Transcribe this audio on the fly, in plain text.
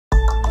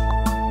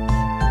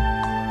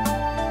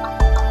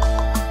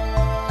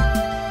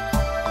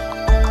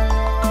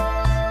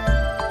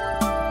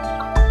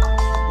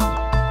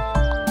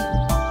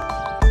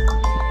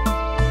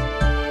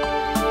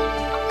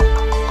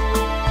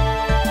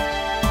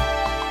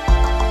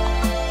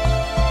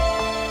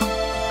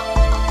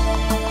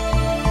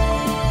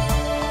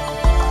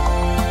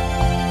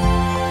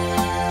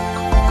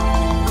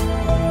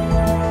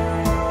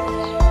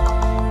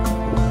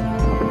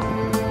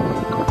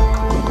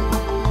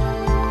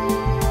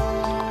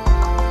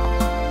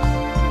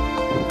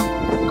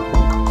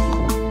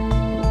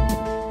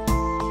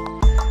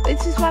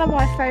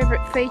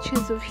favourite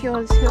features of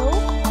Huon Hills.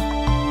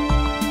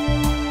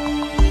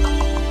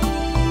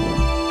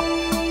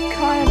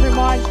 Kind of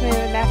reminds me of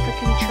an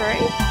African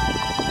tree.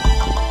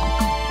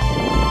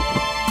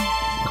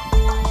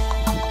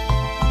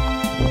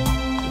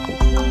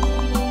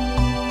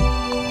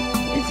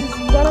 This is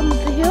the bottom of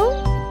the hill.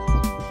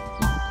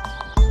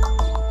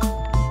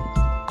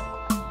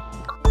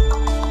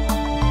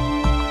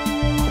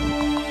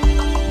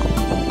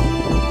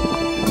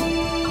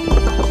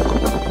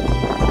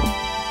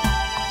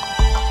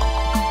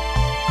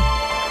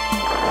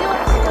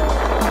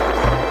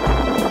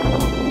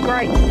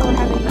 Great for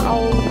having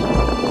old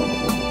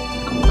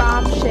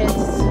farm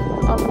sheds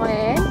on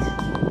land,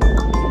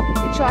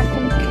 which I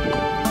think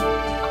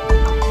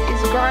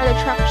is a great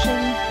attraction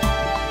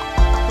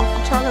for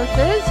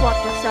photographers like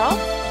myself.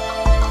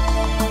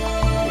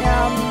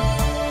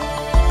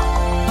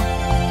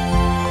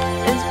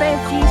 There's been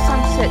a few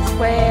sunsets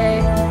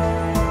where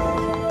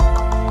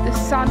the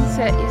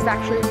sunset is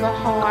actually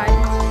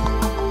behind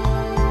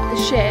the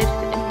shed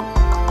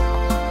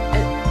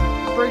and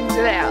it brings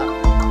it out.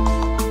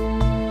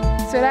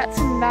 So that's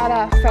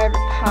another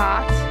favourite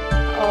part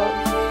of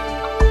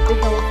the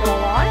hill that I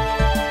like,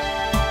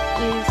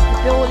 is the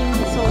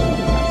buildings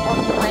on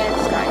the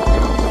landscape.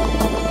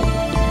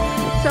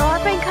 So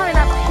I've been coming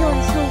up Huon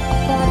Hills for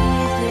 5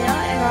 years now,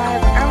 and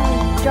I've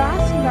only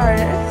just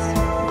noticed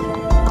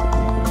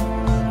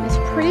this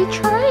pretty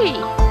tree.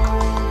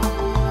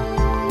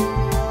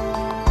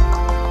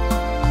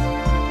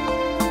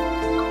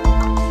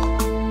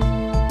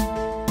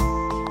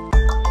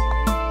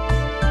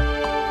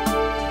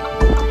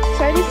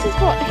 This is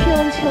what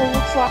Huon Hills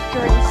looks like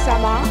during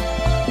summer.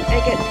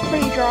 It gets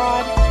pretty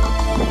dried.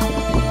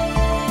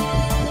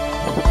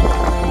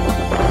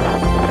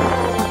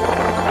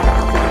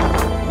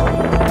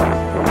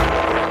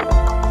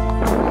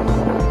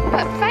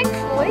 But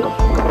thankfully,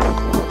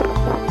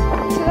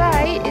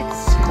 today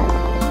it's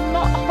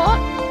not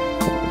hot.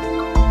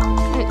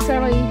 It's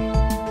only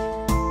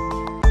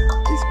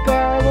just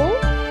bearable.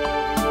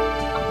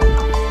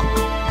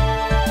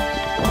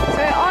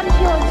 So on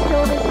Huon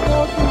Hills there's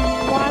more than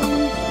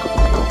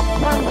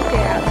one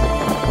lookout.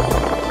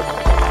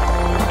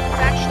 It's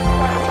actually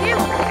quite a few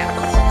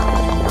lookouts.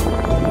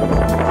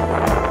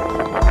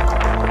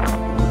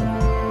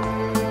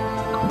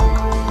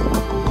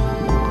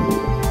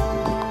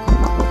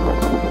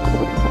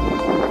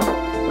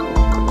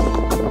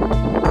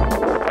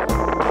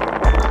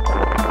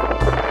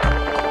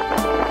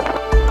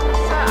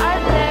 So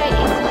over there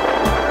is the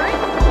albury,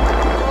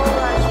 where all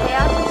those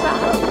houses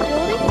are,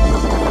 buildings.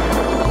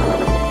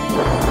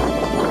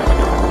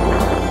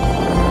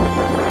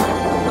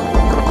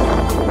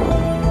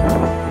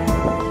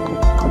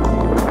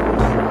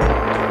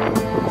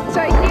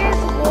 So here's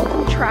the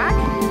walking track,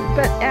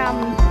 but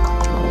sadly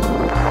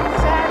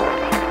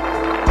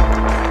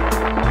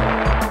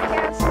the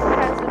council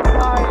hasn't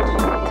allowed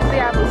to be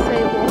able to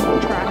see a walking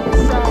track.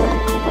 So we're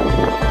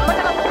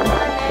going to walk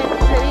around there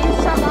because it is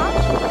summer,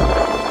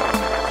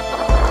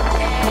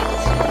 and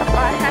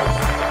I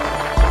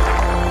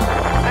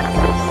had a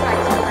few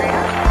snakes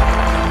around.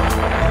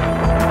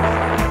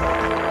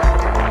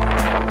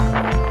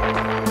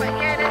 But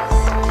yeah, that's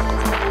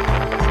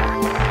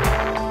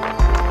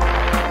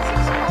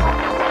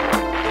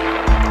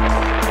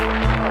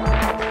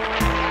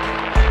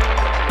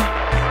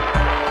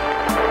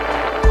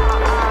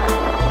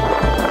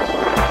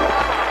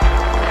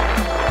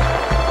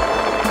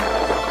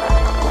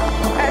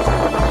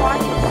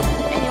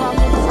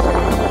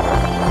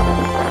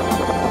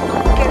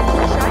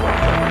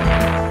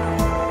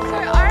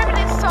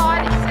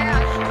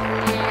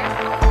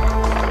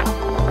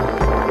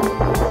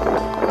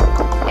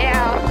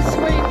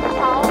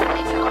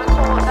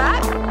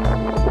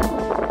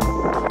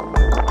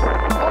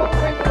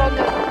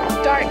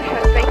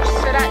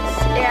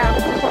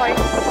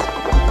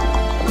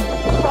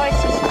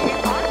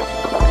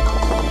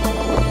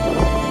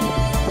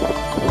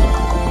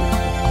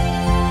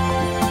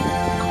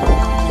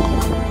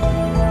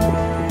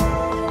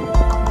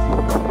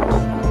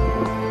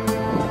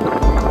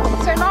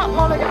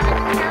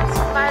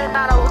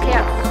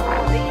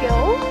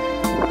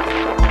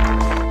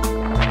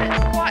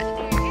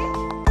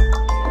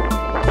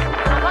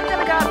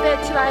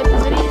today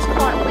because it is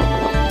quite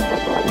windy.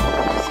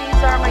 This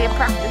is only a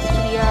practice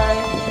video.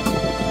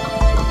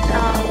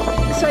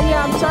 So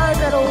yeah, I'm sorry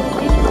about all the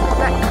wind because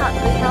that cut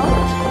really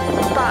helped.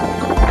 But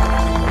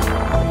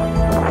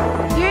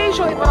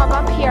usually when I'm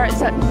up here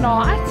it's at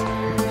night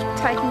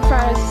taking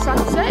photos of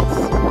sunsets.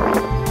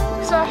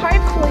 So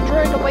hopefully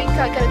during the week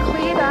I get a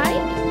clear day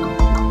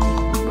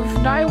with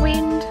no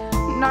wind,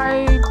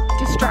 no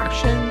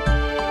distraction.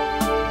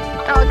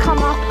 I'll come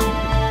up,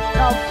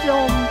 I'll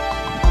film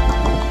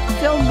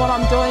what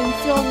I'm doing,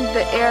 film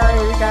the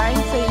area again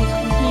so you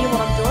can hear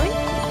what I'm doing.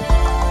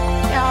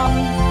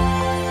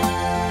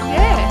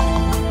 Yeah,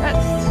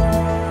 that's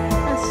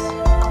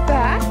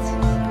that.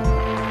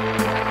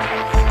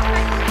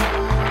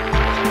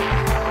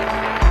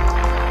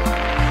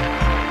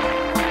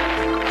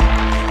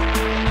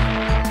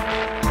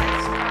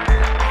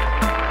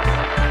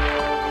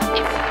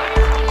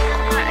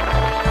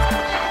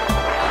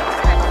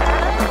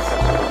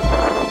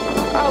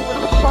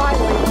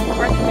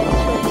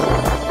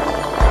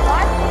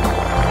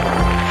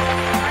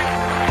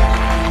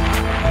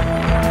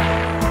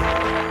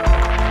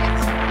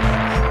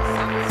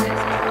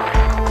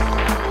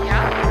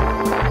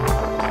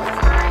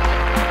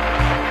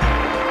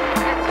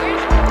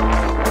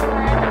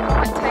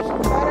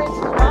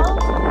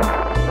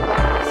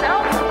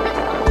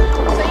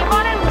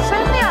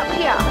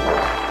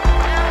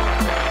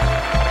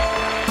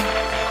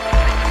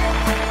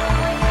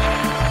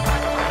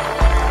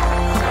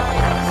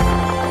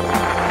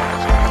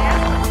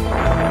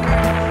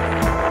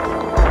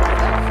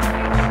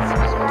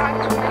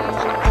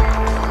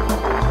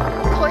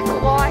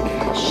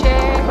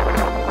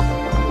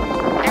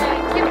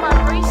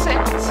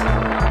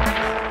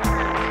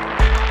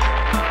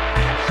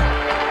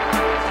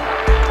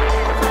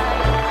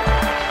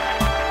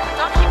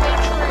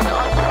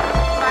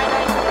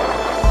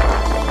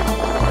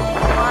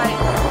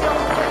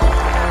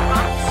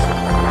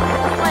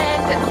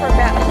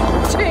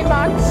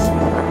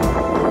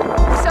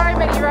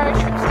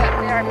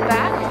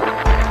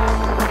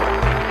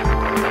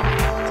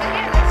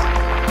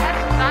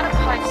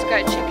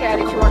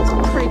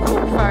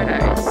 cool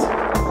photos.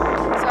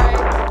 So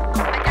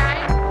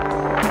again,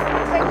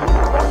 thank you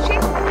for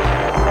watching.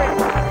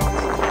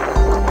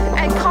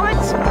 And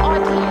comment some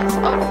ideas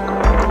of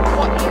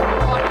what you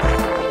would like to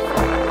see me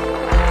film.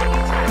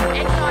 If you have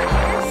any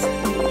ideas,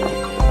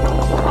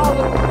 I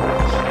would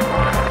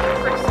highly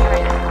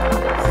appreciate it,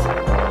 because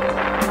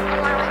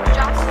I'm only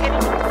just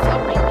getting into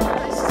filming.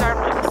 This is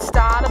only the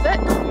start of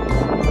it.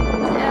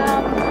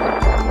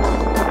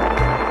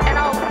 And I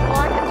would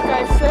like it to go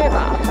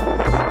further.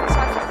 So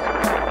if you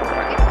could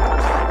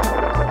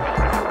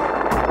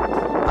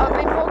I'll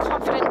be more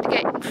confident to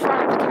get in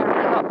front of the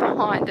camera, not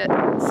behind it.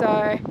 So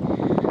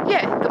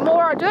yeah, the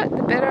more I do it,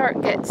 the better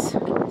it gets.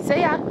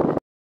 See ya.